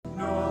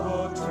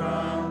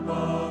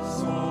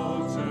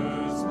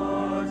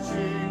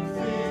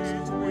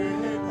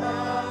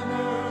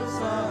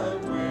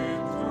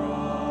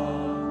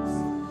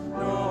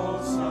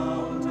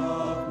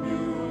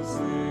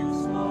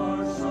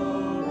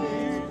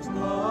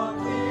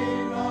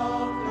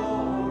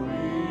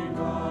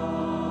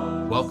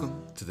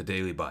Welcome to the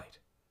Daily Bite.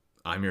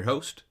 I'm your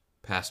host,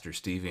 Pastor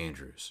Steve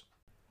Andrews.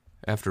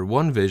 After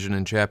one vision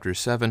in chapter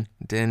 7,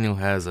 Daniel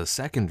has a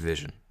second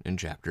vision in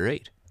chapter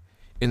 8.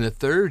 In the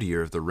 3rd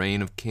year of the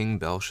reign of King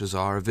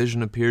Belshazzar, a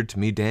vision appeared to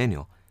me,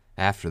 Daniel,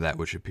 after that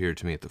which appeared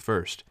to me at the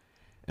first.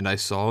 And I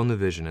saw in the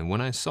vision, and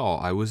when I saw,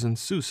 I was in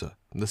Susa,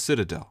 the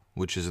citadel,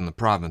 which is in the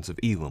province of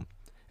Elam.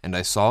 And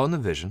I saw in the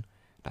vision,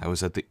 and I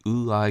was at the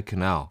Ulai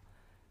canal.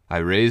 I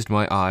raised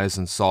my eyes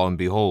and saw, and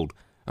behold,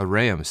 a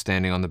ram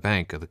standing on the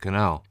bank of the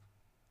canal.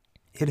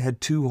 It had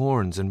 2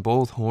 horns, and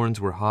both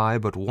horns were high,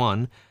 but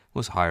one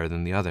was higher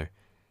than the other,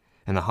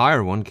 and the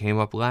higher one came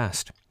up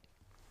last.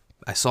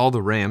 I saw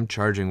the ram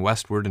charging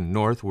westward and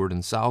northward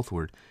and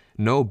southward.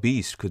 No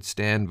beast could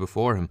stand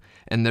before him,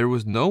 and there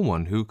was no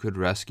one who could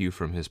rescue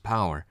from his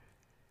power.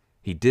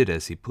 He did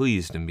as he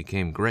pleased and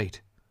became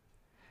great.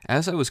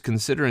 As I was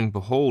considering,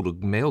 behold, a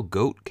male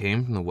goat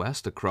came from the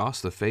west across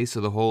the face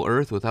of the whole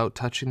earth without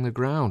touching the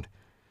ground.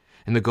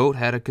 And the goat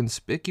had a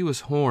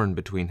conspicuous horn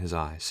between his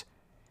eyes.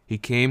 He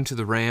came to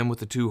the ram with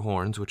the 2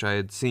 horns, which I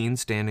had seen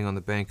standing on the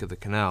bank of the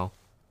canal,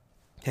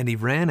 and he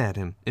ran at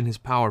him in his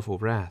powerful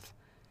wrath.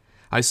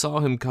 I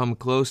saw him come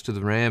close to the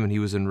ram, and he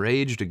was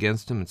enraged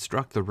against him, and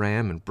struck the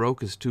ram, and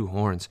broke his 2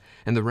 horns,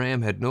 and the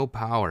ram had no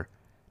power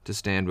to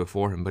stand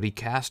before him, but he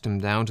cast him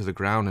down to the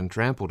ground and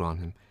trampled on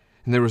him,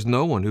 and there was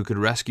no one who could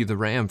rescue the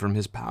ram from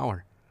his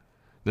power.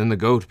 Then the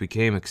goat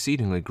became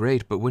exceedingly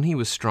great, but when he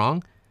was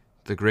strong,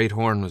 the great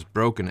horn was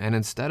broken, and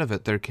instead of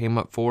it there came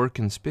up 4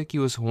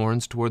 conspicuous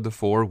horns toward the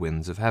 4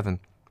 winds of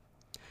heaven.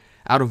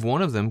 Out of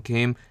one of them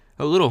came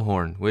a little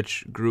horn,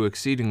 which grew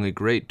exceedingly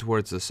great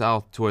towards the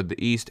south, toward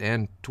the east,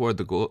 and toward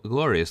the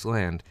glorious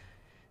land.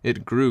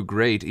 It grew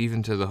great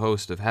even to the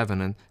host of heaven,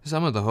 and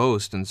some of the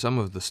host and some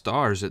of the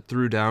stars it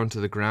threw down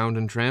to the ground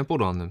and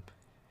trampled on them.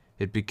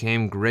 It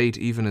became great,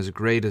 even as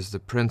great as the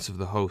prince of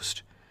the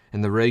host,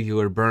 and the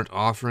regular burnt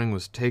offering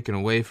was taken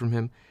away from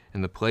him,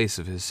 and the place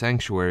of his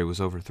sanctuary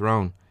was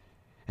overthrown.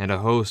 And a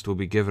host will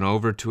be given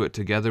over to it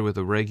together with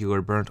a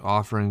regular burnt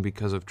offering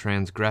because of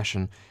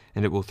transgression,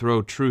 and it will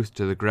throw truth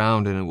to the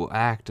ground, and it will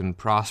act and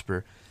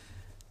prosper.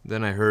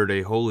 Then I heard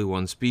a holy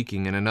one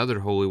speaking, and another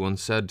holy one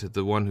said to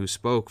the one who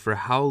spoke, "For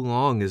how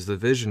long is the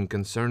vision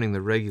concerning the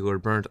regular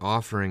burnt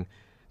offering,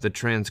 the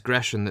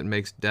transgression that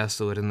makes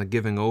desolate, and the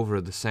giving over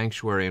of the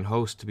sanctuary and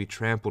host to be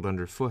trampled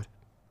under foot?"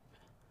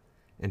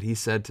 And he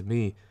said to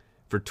me,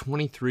 "For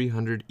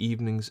 2,300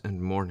 evenings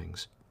and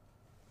mornings.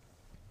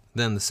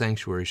 Then the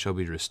sanctuary shall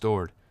be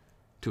restored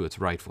to its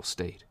rightful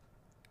state."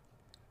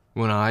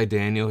 When I,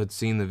 Daniel, had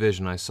seen the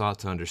vision, I sought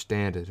to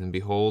understand it, and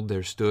behold,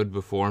 there stood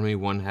before me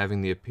one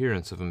having the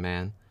appearance of a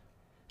man.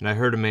 And I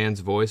heard a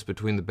man's voice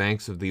between the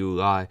banks of the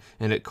Ulai,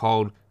 and it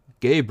called,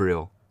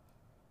 "Gabriel,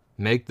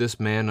 make this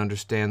man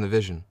understand the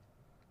vision."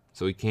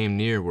 So he came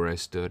near where I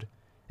stood,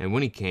 and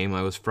when he came,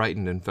 I was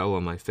frightened and fell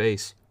on my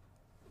face.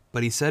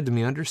 But he said to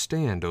me,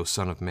 "Understand, O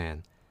Son of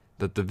Man,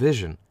 that the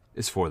vision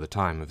is for the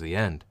time of the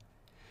end."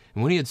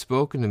 And when he had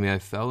spoken to me, I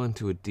fell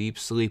into a deep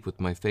sleep with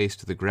my face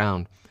to the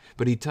ground.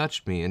 But he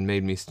touched me and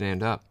made me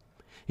stand up.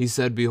 He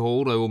said,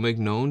 "Behold, I will make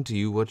known to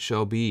you what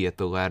shall be at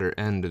the latter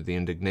end of the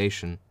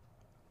indignation,"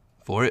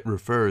 for it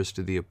refers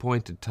to the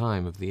appointed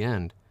time of the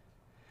end.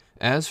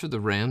 "As for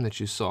the ram that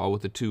you saw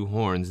with the 2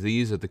 horns,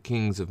 these are the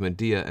kings of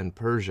Media and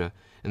Persia,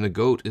 and the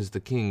goat is the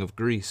king of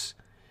Greece.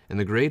 And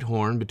the great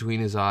horn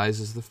between his eyes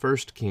is the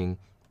first king.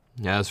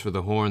 As for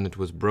the horn that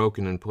was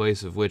broken, in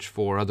place of which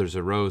 4 others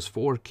arose,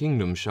 4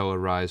 kingdoms shall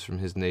arise from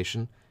his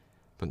nation,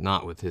 but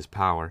not with his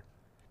power.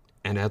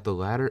 And at the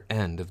latter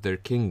end of their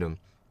kingdom,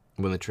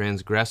 when the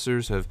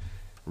transgressors have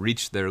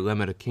reached their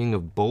limit, a king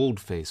of bold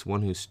face,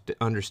 one who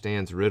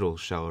understands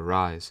riddles, shall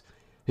arise.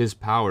 His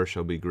power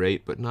shall be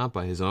great, but not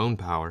by his own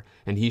power,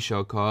 and he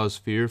shall cause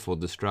fearful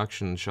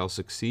destruction, and shall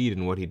succeed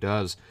in what he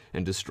does,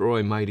 and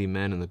destroy mighty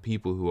men and the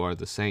people who are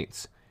the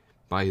saints.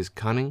 By his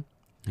cunning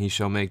he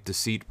shall make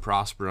deceit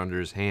prosper under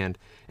his hand,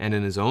 and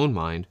in his own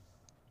mind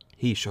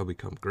he shall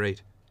become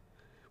great.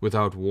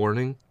 Without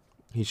warning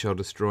he shall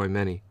destroy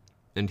many,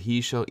 and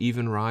he shall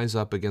even rise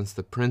up against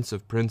the prince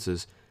of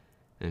princes,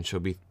 and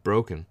shall be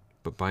broken,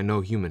 but by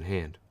no human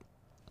hand.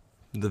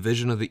 The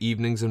vision of the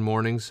evenings and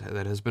mornings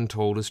that has been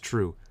told is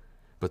true,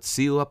 but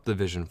seal up the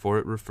vision, for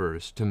it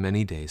refers to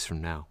many days from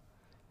now.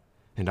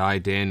 And I,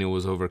 Daniel,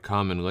 was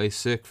overcome and lay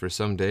sick for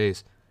some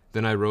days.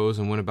 Then I rose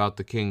and went about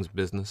the king's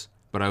business,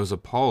 but I was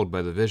appalled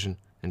by the vision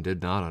and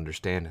did not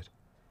understand it.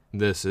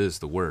 This is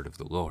the word of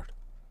the Lord.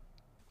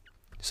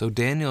 So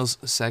Daniel's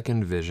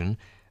second vision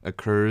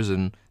occurs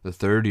in the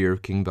 3rd year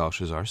of King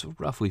Belshazzar, so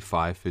roughly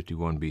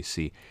 551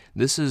 BC.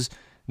 This is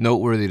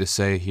noteworthy to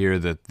say here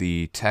that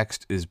the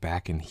text is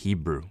back in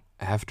Hebrew.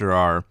 After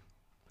our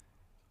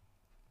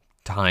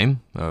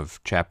time of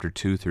chapter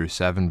 2 through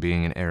 7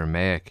 being in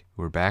Aramaic,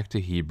 we're back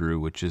to Hebrew,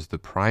 which is the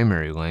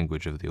primary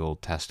language of the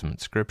Old Testament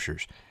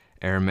scriptures.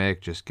 Aramaic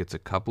just gets a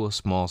couple of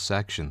small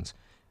sections,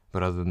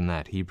 but other than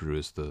that, Hebrew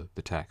is the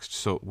text.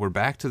 So we're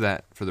back to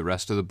that for the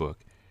rest of the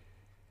book.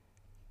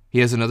 He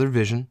has another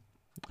vision.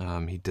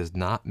 He does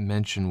not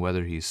mention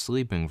whether he's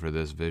sleeping for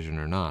this vision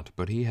or not,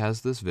 but he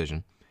has this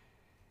vision.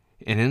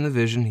 And in the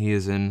vision, he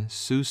is in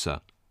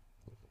Susa,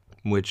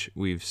 which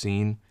we've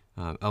seen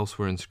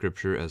elsewhere in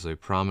Scripture as a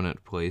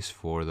prominent place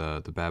for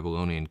the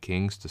Babylonian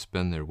kings to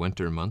spend their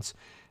winter months.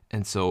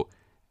 And so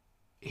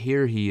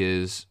here he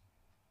is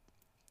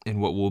in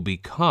what will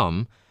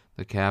become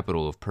the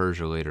capital of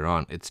Persia later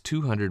on. It's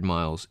 200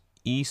 miles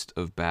east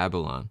of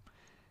Babylon,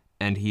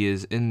 and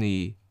he's at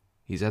the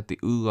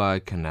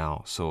Ulai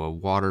Canal, so a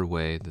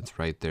waterway that's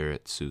right there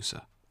at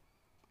Susa.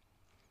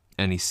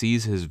 And he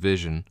sees his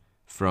vision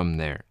from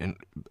there. And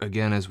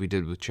again, as we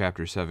did with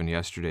chapter 7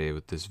 yesterday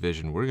with this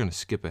vision, we're going to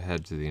skip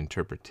ahead to the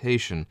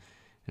interpretation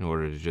in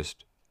order to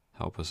just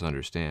help us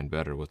understand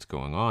better what's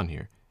going on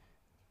here.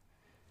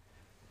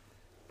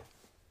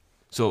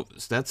 So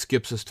that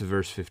skips us to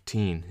verse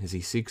 15. As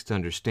he seeks to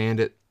understand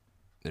it,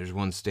 there's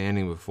one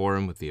standing before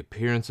him with the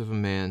appearance of a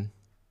man.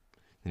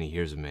 Then he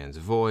hears a man's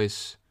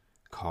voice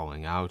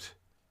calling out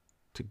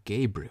to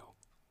Gabriel.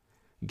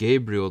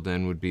 Gabriel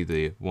then would be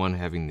the one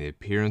having the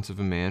appearance of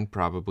a man,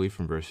 probably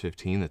from verse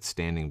 15, that's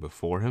standing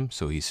before him.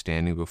 So he's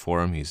standing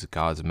before him. He's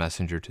God's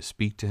messenger to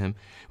speak to him,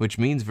 which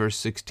means verse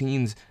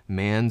 16's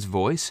man's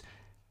voice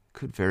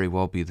could very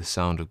well be the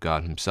sound of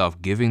God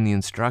himself, giving the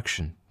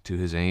instruction to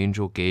his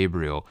angel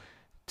Gabriel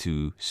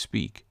to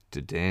speak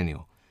to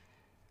Daniel.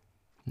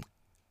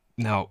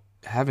 Now,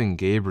 having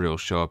Gabriel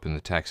show up in the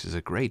text is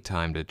a great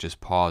time to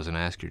just pause and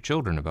ask your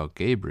children about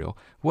Gabriel.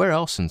 Where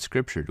else in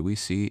Scripture do we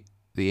see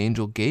the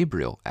angel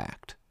Gabriel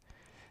act?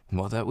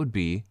 Well, that would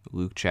be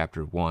Luke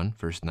chapter 1,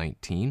 verse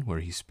 19,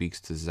 where he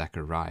speaks to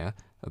Zechariah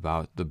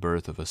about the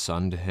birth of a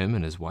son to him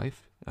and his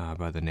wife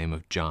by the name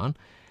of John.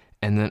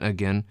 And then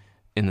again,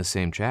 in the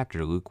same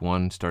chapter, Luke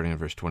 1, starting at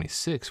verse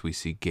 26, we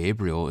see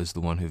Gabriel is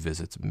the one who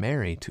visits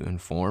Mary to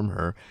inform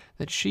her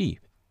that she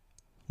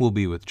will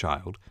be with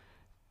child,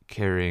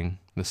 carrying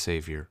the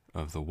Savior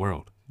of the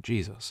world,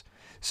 Jesus.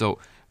 So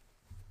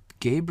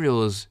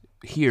Gabriel is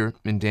here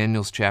in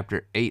Daniel's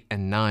chapter 8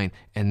 and 9,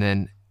 and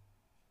then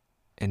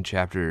in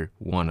chapter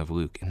 1 of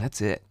Luke, and that's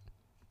it.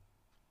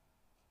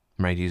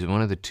 Right, he's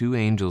one of the two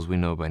angels we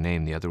know by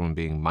name, the other one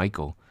being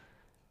Michael.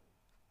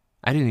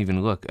 I didn't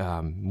even look.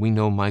 We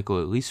know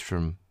Michael at least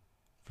from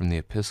the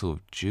Epistle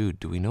of Jude.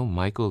 Do we know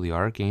Michael the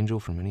Archangel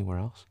from anywhere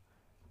else?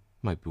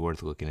 Might be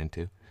worth looking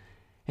into.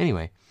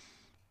 Anyway,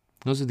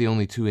 those are the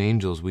only two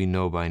angels we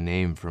know by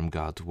name from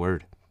God's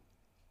Word.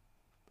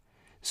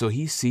 So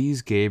he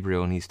sees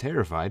Gabriel and he's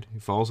terrified. He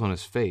falls on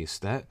his face.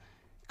 That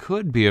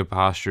could be a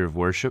posture of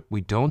worship.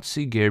 We don't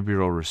see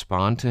Gabriel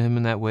respond to him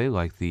in that way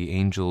like the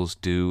angels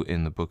do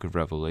in the book of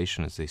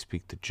Revelation as they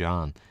speak to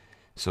John.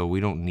 So we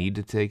don't need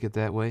to take it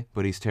that way,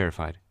 but he's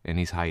terrified and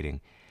he's hiding.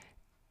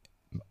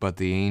 But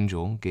the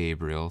angel,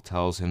 Gabriel,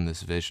 tells him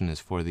this vision is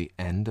for the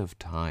end of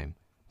time,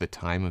 the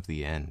time of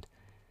the end.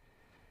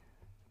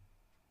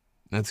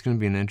 That's going to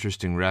be an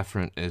interesting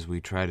reference as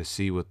we try to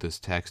see what this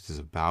text is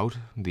about.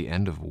 The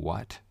end of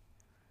what?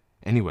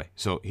 Anyway,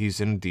 so he's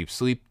in a deep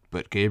sleep,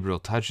 but Gabriel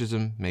touches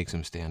him, makes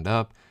him stand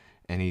up,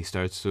 and he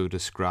starts to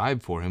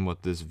describe for him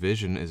what this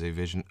vision is a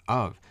vision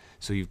of.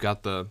 So you've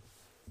got the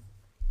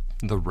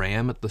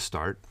ram at the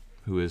start,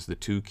 who is the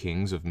two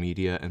kings of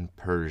Media and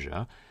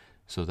Persia.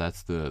 So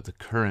that's the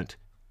current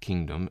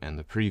kingdom and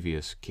the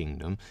previous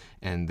kingdom,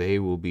 and they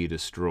will be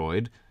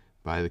destroyed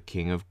by the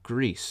king of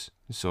Greece.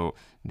 So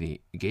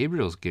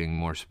Gabriel's getting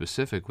more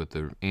specific with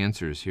the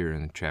answers here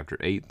in chapter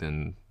 8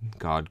 than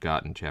God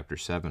got in chapter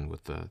 7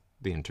 with the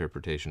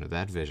interpretation of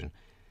that vision.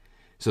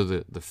 So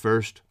the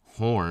first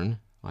horn,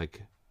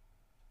 like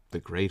the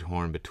great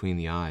horn between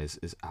the eyes,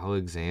 is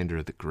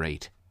Alexander the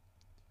Great.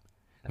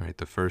 All right,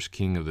 the first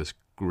king of this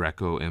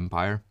Greco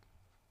Empire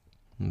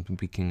would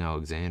be King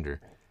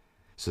Alexander.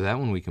 So that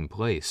one we can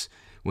place.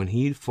 When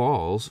he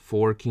falls,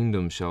 4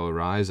 kingdoms shall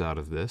arise out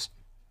of this.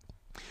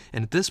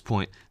 And at this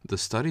point, the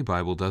study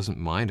Bible doesn't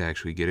mind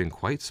actually getting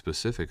quite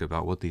specific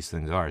about what these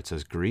things are. It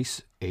says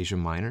Greece, Asia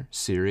Minor,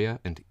 Syria,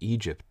 and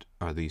Egypt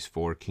are these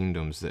 4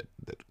 kingdoms that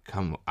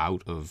come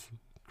out of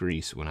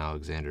Greece when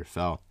Alexander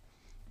fell.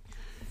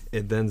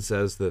 It then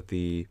says that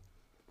the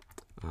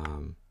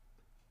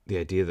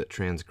idea that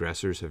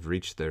transgressors have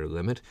reached their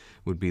limit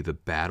would be the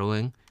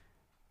battling,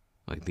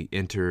 like the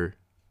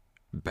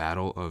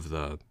inter-battle of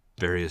the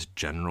various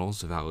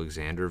generals of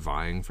Alexander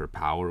vying for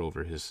power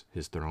over his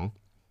throne.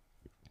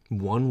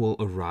 One will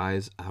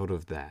arise out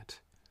of that,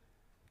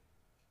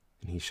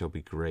 and he shall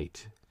be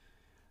great.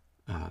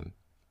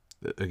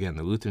 Again,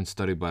 the Lutheran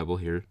Study Bible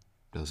here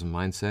doesn't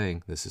mind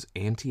saying this is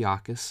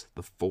Antiochus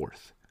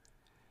IV.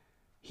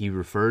 He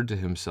referred to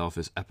himself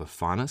as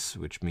Epiphanes,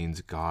 which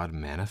means God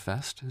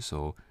manifest,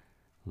 so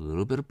a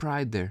little bit of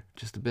pride there,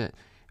 just a bit.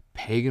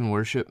 Pagan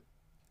worship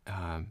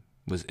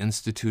was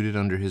instituted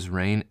under his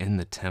reign in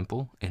the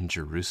temple in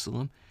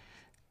Jerusalem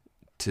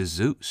to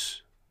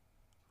Zeus,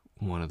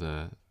 one of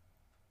the,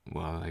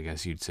 well, I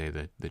guess you'd say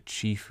the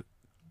chief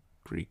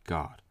Greek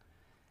god.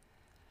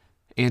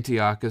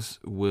 Antiochus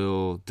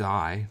will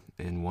die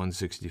in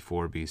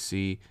 164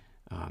 BC.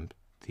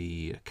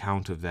 The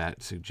account of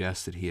that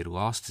suggests that he had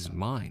lost his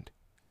mind.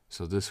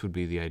 So this would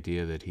be the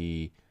idea that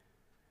he,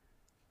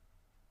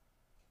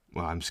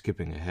 well, I'm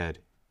skipping ahead.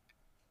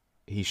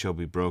 he shall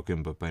be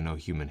broken, but by no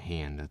human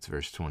hand. That's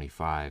verse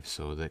 25,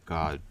 so that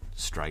God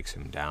strikes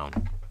him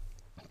down.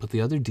 But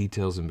the other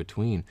details in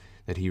between,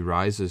 that he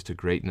rises to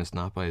greatness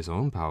not by his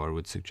own power,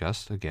 would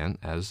suggest, again,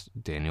 as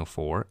Daniel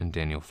 4 and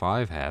Daniel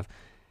 5 have,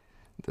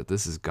 that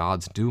this is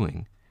God's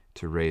doing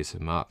to raise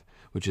him up,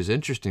 which is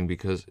interesting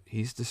because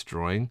he's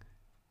destroying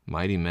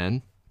mighty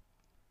men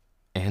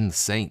and the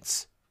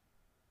saints.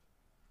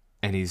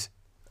 And he's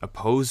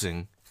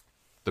opposing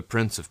the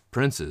Prince of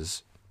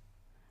Princes,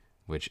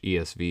 which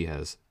ESV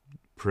has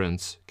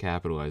Prince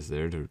capitalized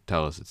there to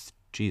tell us it's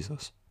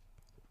Jesus.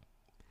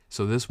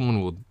 So this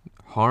one will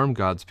harm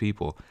God's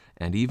people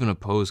and even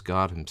oppose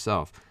God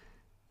himself.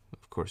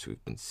 Of course,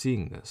 we've been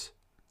seeing this.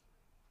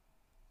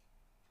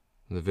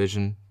 The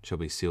vision shall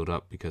be sealed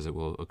up because it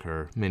will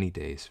occur many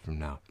days from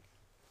now.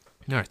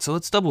 All right, so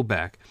let's double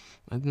back.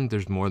 I think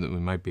there's more that we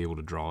might be able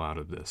to draw out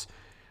of this.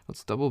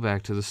 Let's double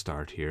back to the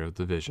start here of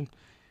the vision.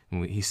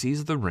 And he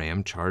sees the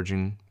ram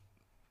charging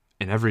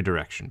in every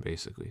direction,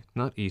 basically.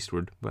 Not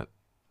eastward, but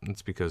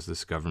it's because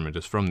this government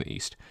is from the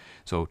east.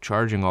 So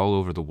charging all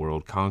over the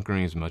world,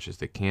 conquering as much as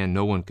they can.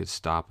 No one could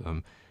stop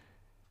them.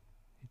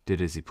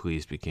 Did as he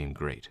pleased, became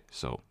great.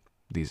 So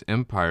these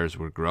empires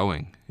were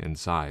growing in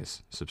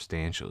size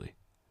substantially.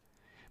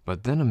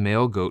 But then a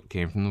male goat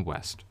came from the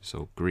west,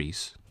 so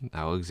Greece,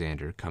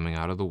 Alexander, coming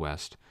out of the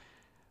west,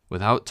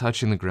 without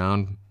touching the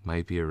ground,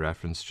 might be a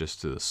reference just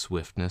to the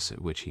swiftness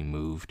at which he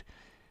moved.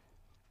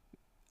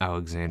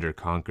 Alexander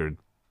conquered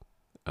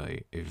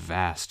a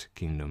vast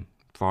kingdom,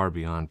 far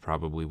beyond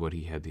probably what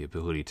he had the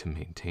ability to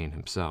maintain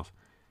himself.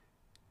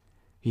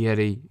 He had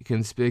a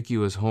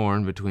conspicuous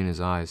horn between his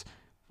eyes.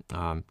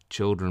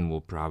 Children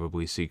will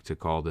probably seek to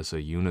call this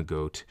a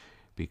unigoat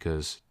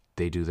because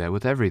they do that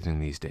with everything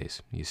these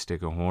days. You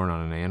stick a horn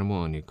on an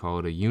animal and you call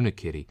it a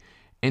unikitty.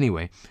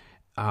 Anyway,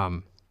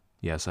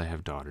 yes, I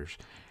have daughters.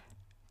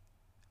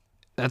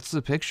 That's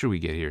the picture we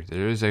get here.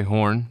 There is a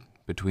horn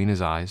between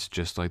his eyes,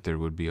 just like there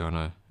would be on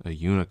a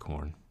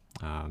unicorn,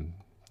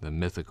 the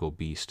mythical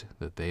beast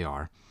that they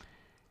are.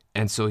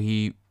 And so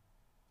the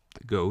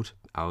goat,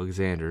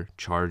 Alexander,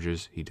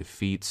 charges, he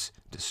defeats,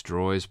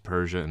 destroys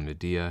Persia and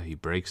Media, he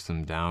breaks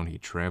them down, he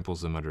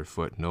tramples them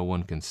underfoot. No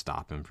one can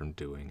stop him from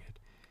doing it.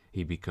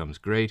 He becomes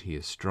great, he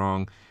is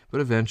strong, but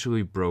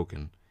eventually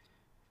broken.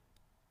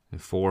 And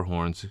 4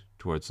 horns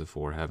towards the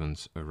 4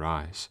 heavens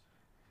arise.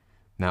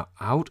 Now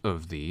out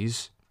of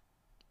these,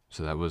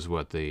 so that was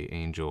what the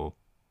angel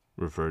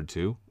referred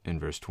to in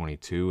verse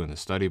 22 in the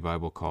study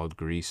Bible called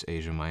Greece,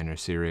 Asia Minor,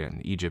 Syria,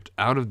 and Egypt.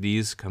 Out of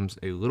these comes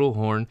a little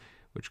horn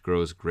which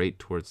grows great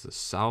towards the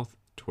south,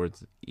 towards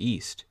the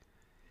east.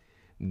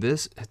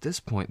 At this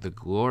point, the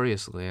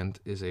glorious land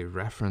is a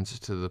reference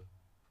to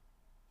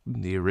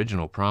the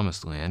original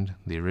promised land,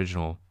 the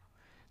original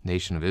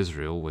nation of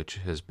Israel, which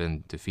has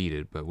been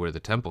defeated, but where the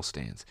temple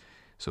stands.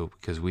 So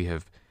because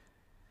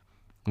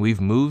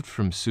we've moved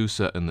from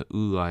Susa and the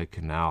Ulai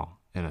Canal,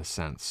 in a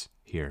sense,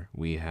 here.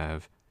 We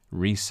have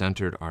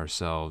recentered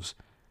ourselves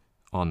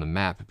on the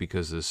map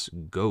because this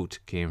goat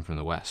came from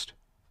the west.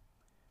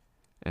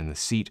 And the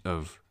seat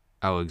of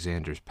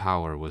Alexander's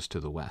power was to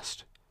the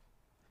west.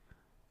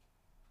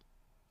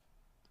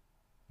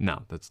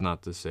 Now, that's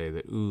not to say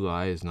that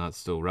Ulai is not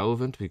still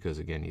relevant, because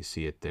again, you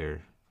see it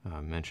there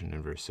mentioned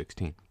in verse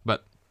 16.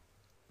 But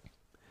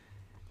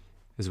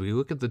as we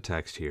look at the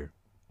text here,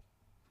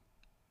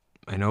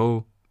 I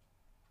know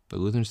the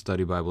Lutheran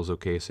Study Bible is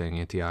okay saying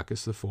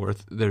Antiochus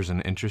IV. There's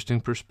an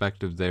interesting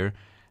perspective there,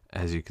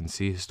 as you can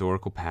see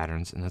historical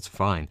patterns, and that's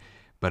fine.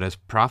 But as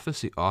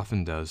prophecy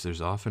often does,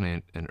 there's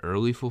often an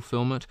early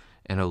fulfillment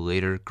and a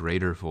later,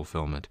 greater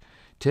fulfillment.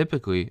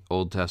 Typically,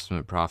 Old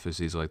Testament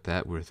prophecies like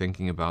that, we're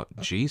thinking about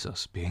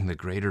Jesus being the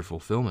greater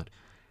fulfillment.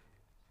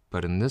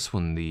 But in this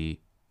one, the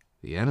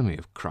enemy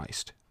of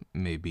Christ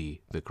may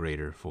be the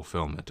greater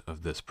fulfillment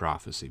of this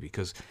prophecy.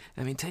 Because,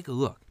 take a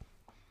look.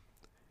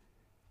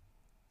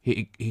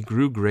 He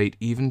grew great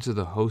even to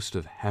the host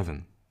of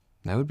heaven.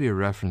 That would be a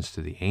reference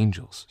to the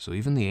angels. So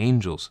even the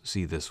angels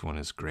see this one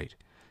as great.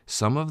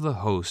 Some of the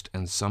host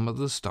and some of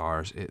the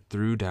stars it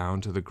threw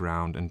down to the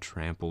ground and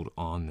trampled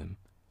on them.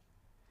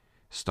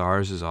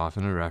 Stars is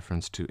often a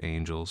reference to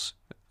angels.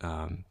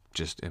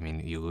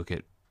 You look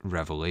at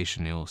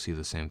Revelation, you'll see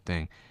the same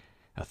thing.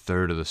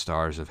 1/3 of the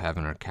stars of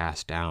heaven are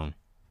cast down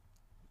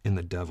in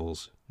the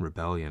devil's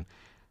rebellion.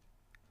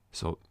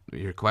 So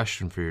your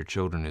question for your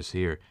children is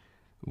here.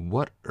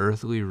 What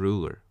earthly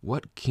ruler,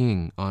 what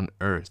king on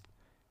earth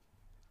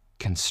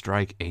can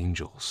strike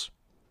angels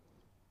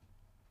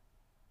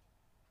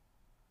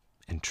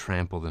and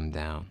trample them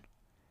down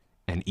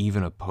and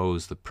even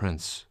oppose the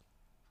Prince,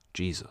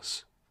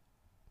 Jesus?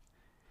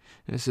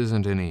 This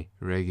isn't any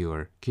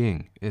regular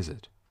king, is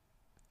it?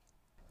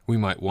 We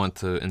might want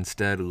to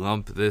instead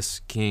lump this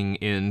king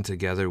in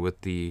together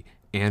with the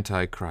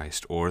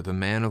Antichrist or the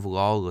man of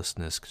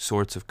lawlessness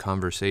sorts of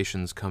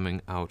conversations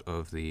coming out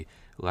of the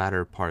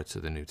latter parts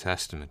of the New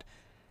Testament.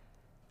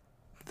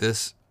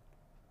 This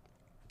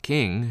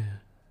king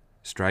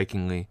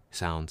strikingly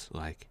sounds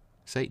like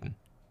Satan,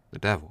 the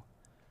devil,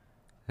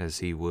 as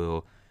he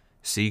will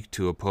seek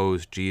to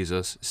oppose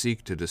Jesus,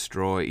 seek to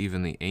destroy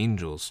even the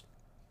angels,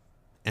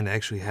 and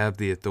actually have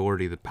the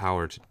authority, the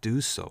power to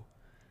do so.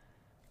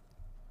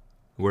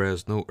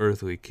 Whereas no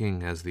earthly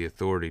king has the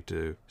authority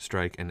to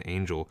strike an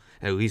angel,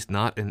 at least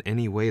not in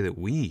any way that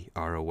we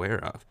are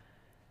aware of,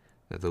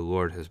 that the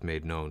Lord has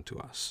made known to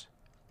us.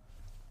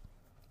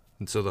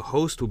 And so the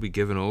host will be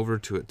given over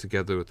to it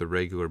together with the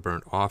regular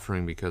burnt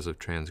offering because of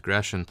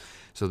transgression.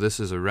 So this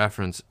is a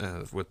reference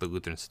with the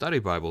Lutheran Study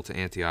Bible to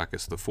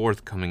Antiochus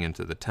IV coming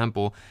into the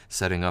temple,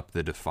 setting up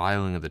the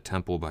defiling of the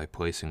temple by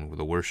placing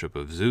the worship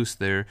of Zeus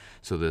there.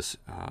 So this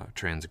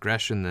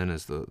transgression then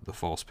is the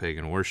false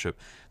pagan worship.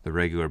 The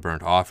regular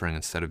burnt offering,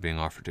 instead of being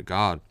offered to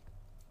God,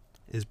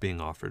 is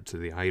being offered to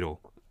the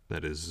idol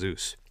that is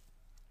Zeus.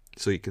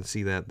 So you can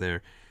see that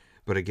there.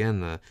 But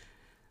again,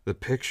 the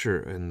picture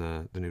in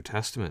the New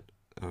Testament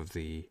of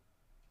the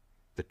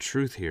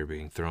truth here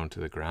being thrown to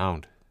the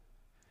ground.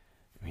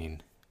 I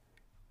mean,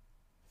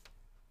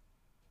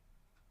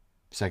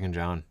 2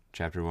 John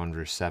chapter 1,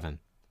 verse 7.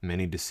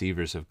 Many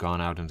deceivers have gone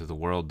out into the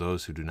world,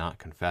 those who do not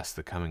confess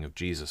the coming of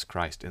Jesus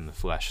Christ in the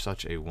flesh.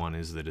 Such a one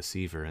is the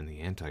deceiver and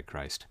the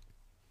Antichrist.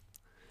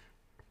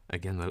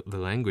 Again, the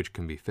language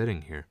can be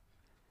fitting here.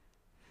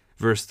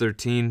 Verse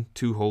 13,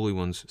 two holy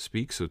ones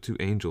speak, so two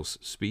angels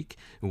speak.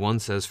 One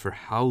says, "For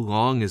how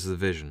long is the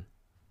vision?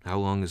 How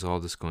long is all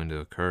this going to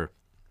occur?"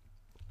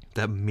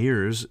 That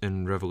mirrors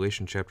in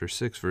Revelation chapter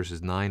 6,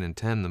 verses 9 and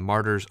 10, the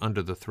martyrs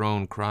under the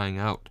throne crying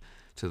out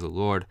to the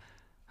Lord,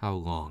 "How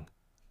long?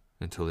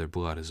 Until their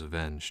blood is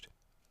avenged."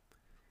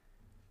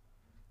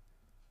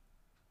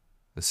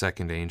 The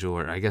second angel,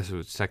 or I guess it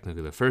was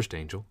technically the first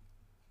angel,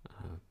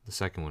 the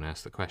second one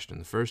asked the question.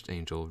 The first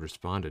angel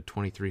responded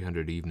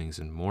 2,300 evenings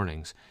and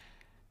mornings.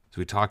 So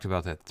we talked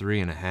about that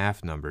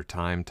 3.5 number,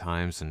 time,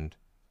 times, and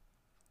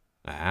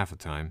a half a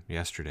time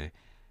yesterday.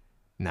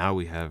 Now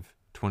we have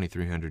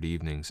 2,300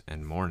 evenings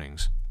and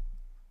mornings.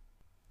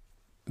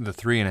 The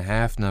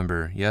 3.5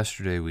 number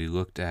yesterday we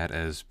looked at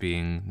as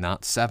being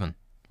not 7,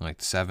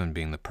 like 7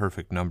 being the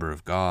perfect number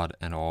of God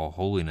and all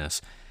holiness.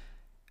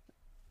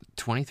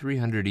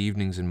 2,300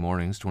 evenings and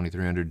mornings,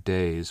 2,300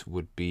 days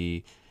would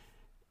be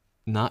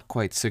not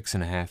quite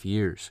 6.5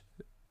 years.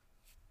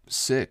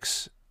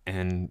 6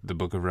 in the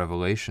book of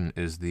Revelation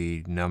is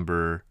the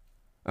number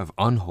of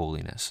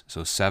unholiness.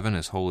 So 7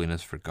 is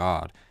holiness for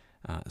God.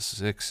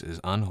 6 is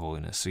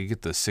unholiness. So you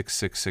get the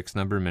 666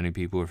 number. Many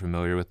people are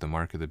familiar with the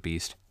mark of the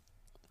beast,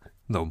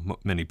 though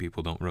many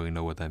people don't really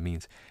know what that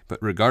means. But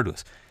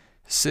regardless,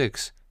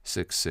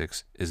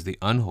 666 is the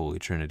unholy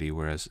trinity,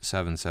 whereas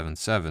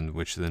 777,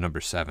 which the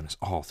number 7 is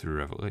all through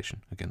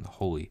Revelation. Again, the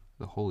holy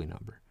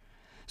number.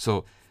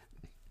 So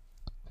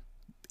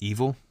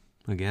evil,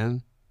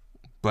 again,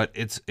 but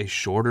it's a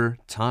shorter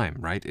time,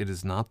 right? It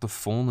is not the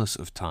fullness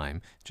of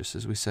time, just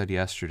as we said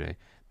yesterday,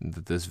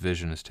 that this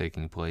vision is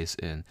taking place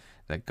in,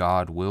 that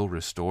God will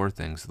restore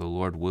things. The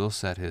Lord will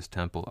set his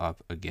temple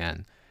up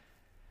again.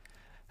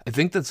 I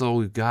think that's all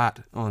we've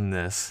got on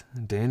this.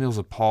 Daniel's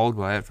appalled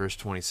by it, verse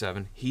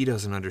 27. He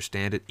doesn't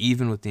understand it,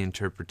 even with the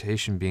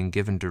interpretation being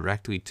given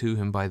directly to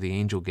him by the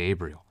angel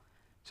Gabriel.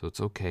 So it's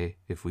okay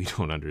if we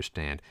don't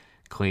understand.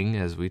 Cling,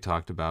 as we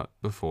talked about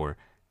before,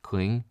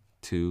 cling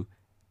to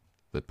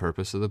the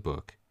purpose of the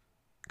book.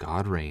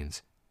 God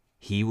reigns.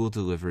 He will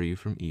deliver you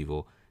from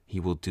evil. He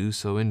will do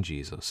so in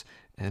Jesus.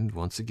 And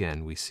once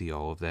again, we see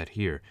all of that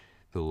here.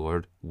 The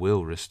Lord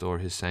will restore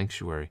his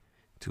sanctuary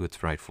to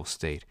its rightful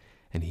state.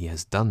 And he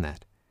has done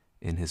that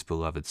in his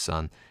beloved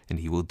Son. And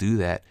he will do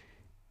that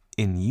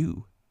in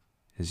you,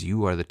 as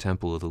you are the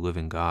temple of the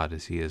living God,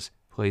 as he has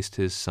placed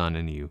his Son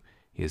in you.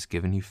 He has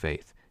given you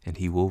faith, and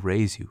he will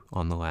raise you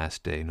on the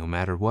last day, no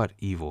matter what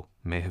evil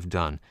may have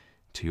done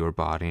to your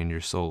body and your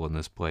soul in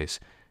this place.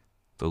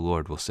 The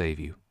Lord will save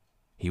you.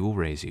 He will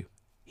raise you.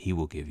 He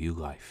will give you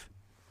life.